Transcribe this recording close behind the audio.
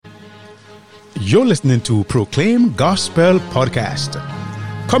You're listening to Proclaim Gospel Podcast,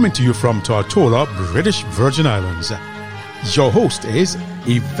 coming to you from Tortola, British Virgin Islands. Your host is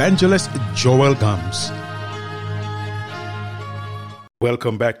Evangelist Joel Gums.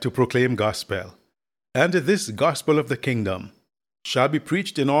 Welcome back to Proclaim Gospel. And this gospel of the kingdom shall be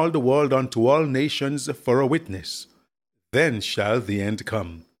preached in all the world unto all nations for a witness. Then shall the end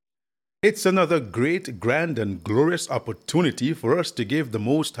come. It's another great, grand, and glorious opportunity for us to give the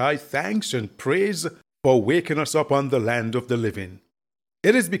Most High thanks and praise for waking us up on the land of the living.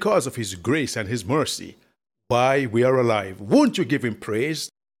 It is because of His grace and His mercy why we are alive. Won't you give Him praise?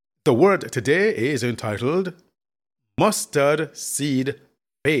 The word today is entitled Mustard Seed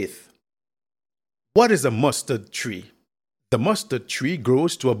Faith. What is a mustard tree? The mustard tree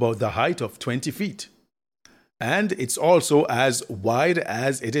grows to about the height of 20 feet. And it's also as wide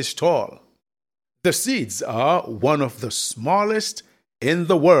as it is tall. The seeds are one of the smallest in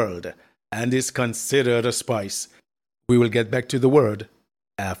the world and is considered a spice. We will get back to the word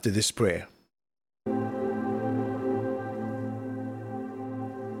after this prayer.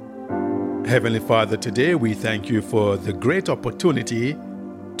 Heavenly Father, today we thank you for the great opportunity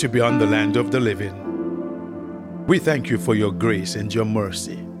to be on the land of the living. We thank you for your grace and your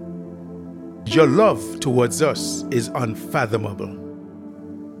mercy. Your love towards us is unfathomable.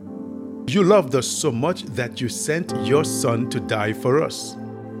 You loved us so much that you sent your Son to die for us.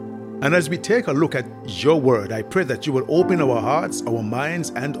 And as we take a look at your word, I pray that you will open our hearts, our minds,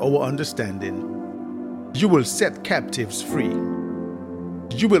 and our understanding. You will set captives free.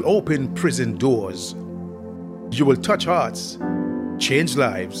 You will open prison doors. You will touch hearts, change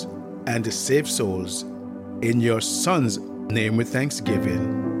lives, and save souls. In your Son's name with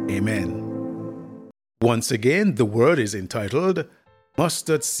thanksgiving. Amen. Once again, the word is entitled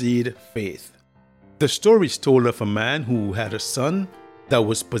Mustard Seed Faith. The story is told of a man who had a son that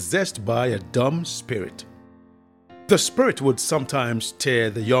was possessed by a dumb spirit. The spirit would sometimes tear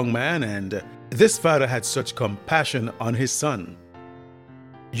the young man, and this father had such compassion on his son.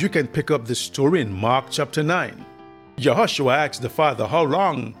 You can pick up the story in Mark chapter 9. Yehoshua asked the father how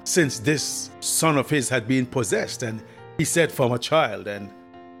long since this son of his had been possessed, and he said from a child, and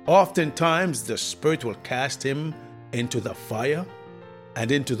oftentimes the Spirit will cast him into the fire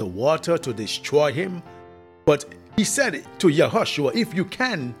and into the water to destroy him. But he said to Yehoshua, if you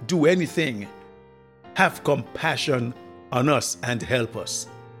can do anything, have compassion on us and help us.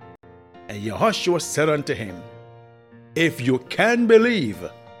 And Yehoshua said unto him, if you can believe,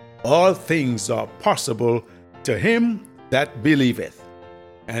 all things are possible to him that believeth.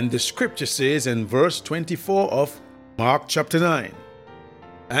 And the scripture says in verse 24 of Mark chapter 9,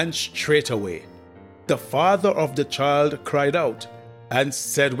 and straightway the father of the child cried out and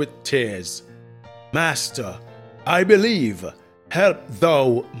said with tears, Master, I believe, help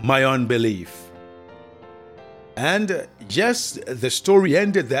thou my unbelief. And yes, the story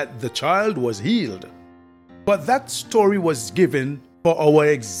ended that the child was healed. But that story was given for our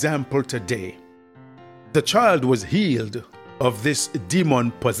example today. The child was healed of this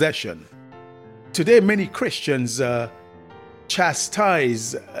demon possession. Today, many Christians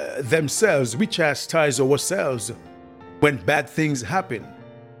chastise themselves. We chastise ourselves when bad things happen,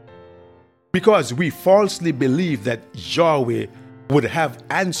 because we falsely believe that Yahweh would have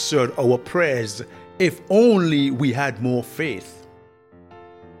answered our prayers if only we had more faith.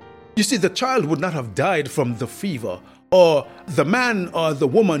 You see, the child would not have died from the fever, or the man or the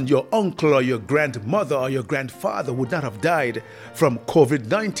woman, your uncle or your grandmother or your grandfather would not have died from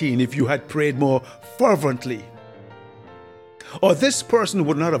COVID-19 if you had prayed more fervently. Or this person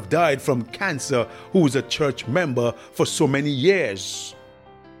would not have died from cancer who was a church member for so many years.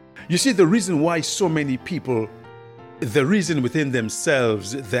 You see, the reason why so many people, the reason within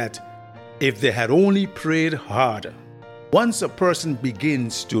themselves that if they had only prayed harder. Once a person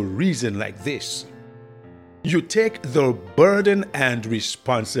begins to reason like this, you take the burden and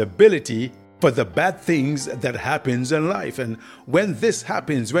responsibility for the bad things that happens in life. And when this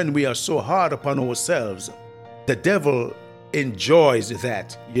happens, when we are so hard upon ourselves, the devil enjoys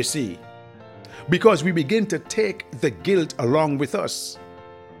that, you see, because we begin to take the guilt along with us,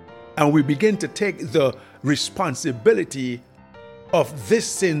 and we begin to take the responsibility of this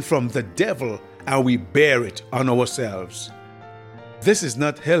sin from the devil, and we bear it on ourselves. This is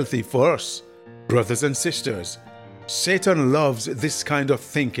not healthy for us, brothers and sisters. Satan loves this kind of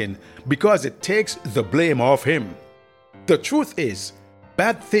thinking because it takes the blame off him. The truth is,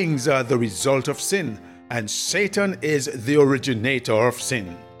 bad things are the result of sin, and Satan is the originator of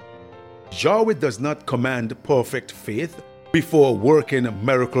sin. Yahweh does not command perfect faith before working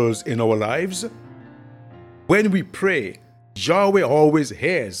miracles in our lives. When we pray, Yahweh always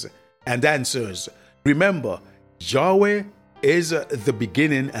hears and answers. Remember, Yahweh is the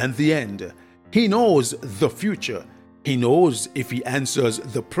beginning and the end. He knows the future. He knows if He answers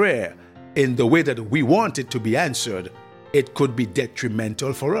the prayer in the way that we want it to be answered, it could be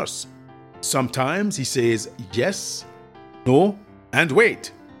detrimental for us. Sometimes He says yes, no, and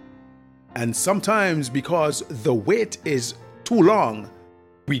wait. And sometimes because the wait is too long,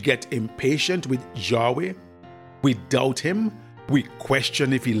 we get impatient with Yahweh, we doubt Him, we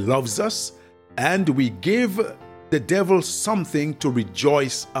question if He loves us, and we give the devil something to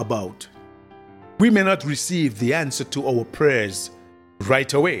rejoice about. We may not receive the answer to our prayers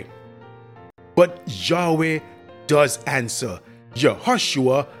right away, but Yahweh does answer.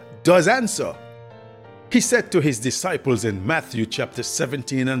 Yehoshua does answer. He said to His disciples in Matthew chapter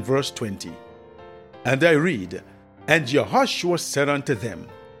 17 and verse 20, and I read, "And Yehoshua said unto them,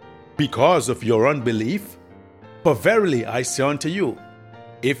 Because of your unbelief, for verily I say unto you,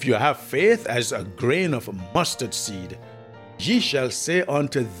 if you have faith as a grain of mustard seed, ye shall say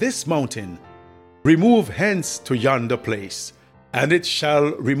unto this mountain, Remove hence to yonder place, and it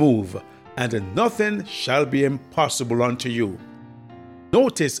shall remove, and nothing shall be impossible unto you."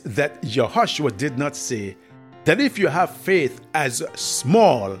 Notice that Yehoshua did not say that if you have faith as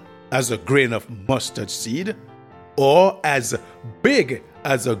small as a grain of mustard seed, or as big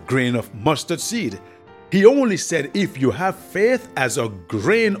as a grain of mustard seed. He only said if you have faith as a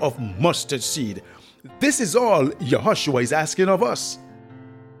grain of mustard seed. This is all Yehoshua is asking of us.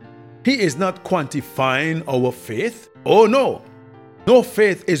 He is not quantifying our faith. Oh no, no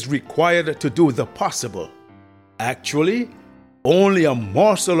faith is required to do the possible. Actually, only a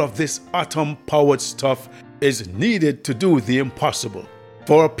morsel of this atom-powered stuff is needed to do the impossible.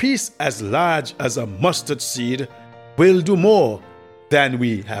 For a piece as large as a mustard seed will do more than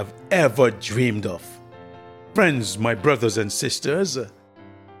we have ever dreamed of. Friends, my brothers and sisters,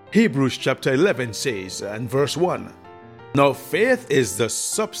 Hebrews chapter 11 says, and verse 1, "Now faith is the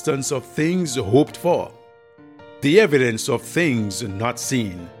substance of things hoped for, the evidence of things not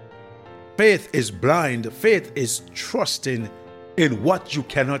seen." Faith is blind. Faith is trusting in what you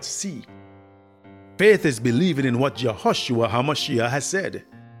cannot see. Faith is believing in what Yehoshua HaMashiach has said.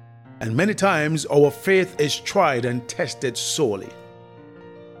 And many times our faith is tried and tested sorely.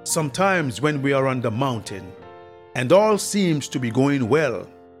 Sometimes when we are on the mountain and all seems to be going well,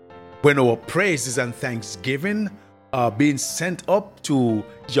 when our praises and thanksgiving are being sent up to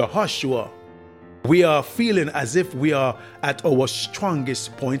Yehoshua, we are feeling as if we are at our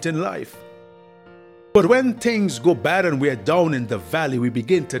strongest point in life. But when things go bad and we are down in the valley, we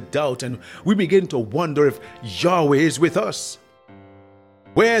begin to doubt and we begin to wonder if Yahweh is with us.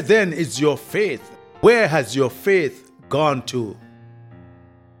 Where then is your faith? Where has your faith gone to?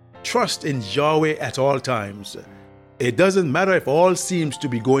 Trust in Yahweh at all times. It doesn't matter if all seems to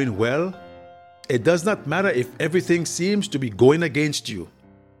be going well. It does not matter if everything seems to be going against you.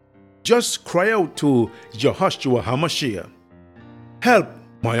 Just cry out to Yehoshua HaMashiach, "Help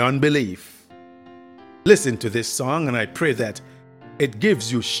my unbelief." Listen to this song, and I pray that it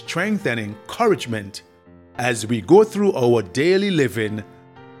gives you strength and encouragement as we go through our daily living,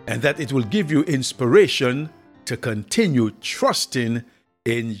 and that it will give you inspiration to continue trusting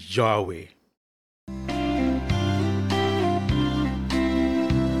in Yahweh.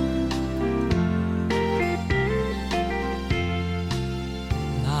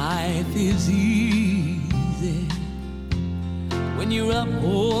 Life is easy when you're up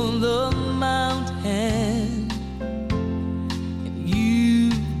on the mountain and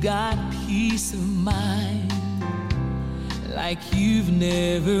you've got peace of mind like you've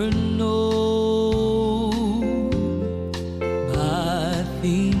never known. But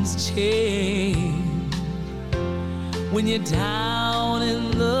things change when you're down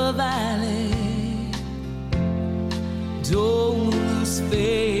in the valley. Don't lose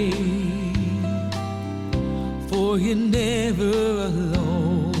faith, for you're never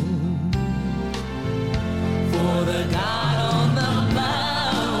alone. For the God on the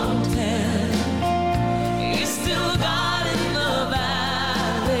mountain is still God in the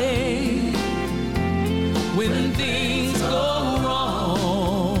valley. When things go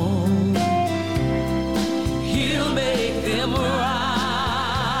wrong, He'll make them right.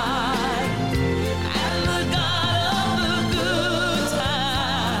 And the God of the good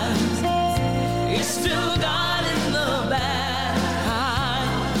times is still God in the bad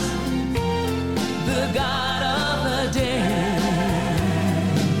times. The God of the day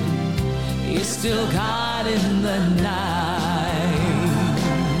is still God in the night.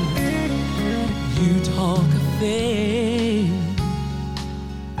 You talk of faith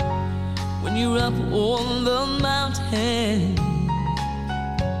when you're up on the mountain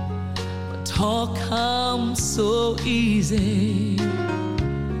all comes so easy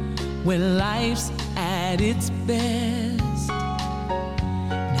when life's at its best.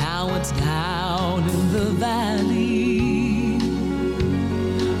 Now it's down in the valley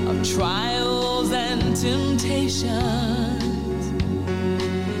of trials and temptations.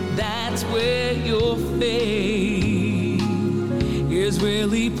 That's where your faith is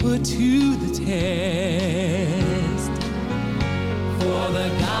really put to the test. For the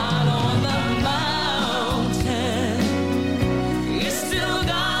God on the mountain is still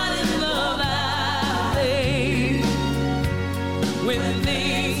God in the valley. When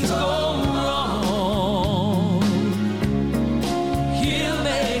things go wrong, He'll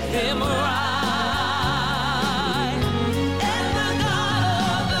make them right. And the God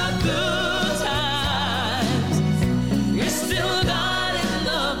of the good times is still God in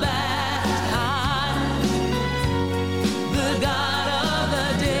the bad times. The God of the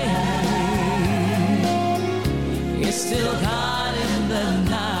day is still God in the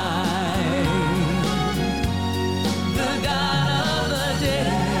night. The God of the day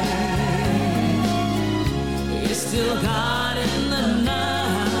is still God in the night.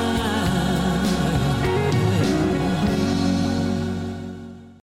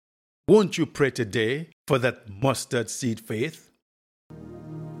 Won't you pray today for that mustard seed faith?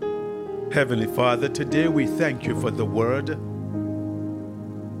 Heavenly Father, today we thank you for the word,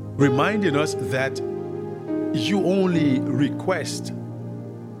 reminding us that you only request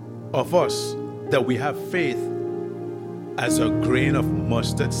of us that we have faith as a grain of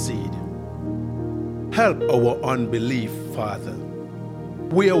mustard seed. Help our unbelief, Father.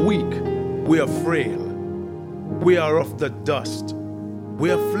 We are weak, we are frail, we are of the dust,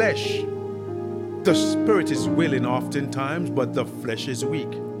 we are flesh. The spirit is willing oftentimes, but the flesh is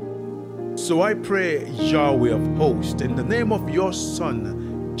weak. So I pray, Yahweh of hosts, in the name of your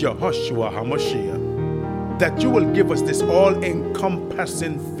Son, Jehoshua HaMashiach, that you will give us this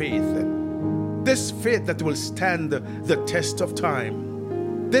all-encompassing faith. This faith that will stand the test of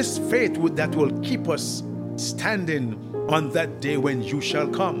time. This faith that will keep us standing on that day when you shall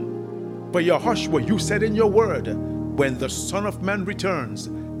come. For Yahushua, you said in your word, when the Son of Man returns,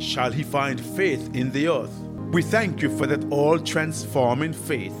 shall he find faith in the earth. We thank you for that all-transforming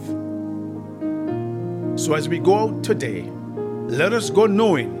faith. So as we go out today, let us go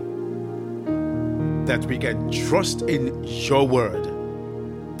knowing that we can trust in your word.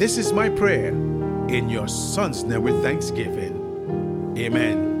 This is my prayer in your Son's name with thanksgiving.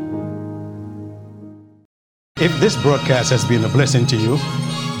 Amen. If this broadcast has been a blessing to you,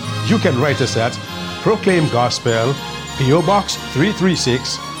 you can write us at Proclaim Gospel, P.O. Box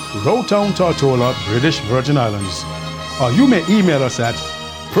 336, Rowtown, Tortola, British Virgin Islands. Or you may email us at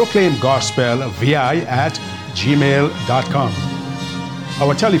proclaimgospelvi@gmail.com.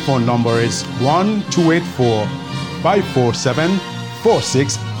 Our telephone number is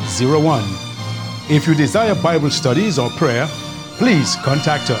 1-284-547-4601. If you desire Bible studies or prayer, please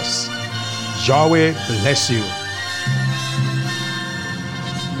contact us. Yahweh bless you.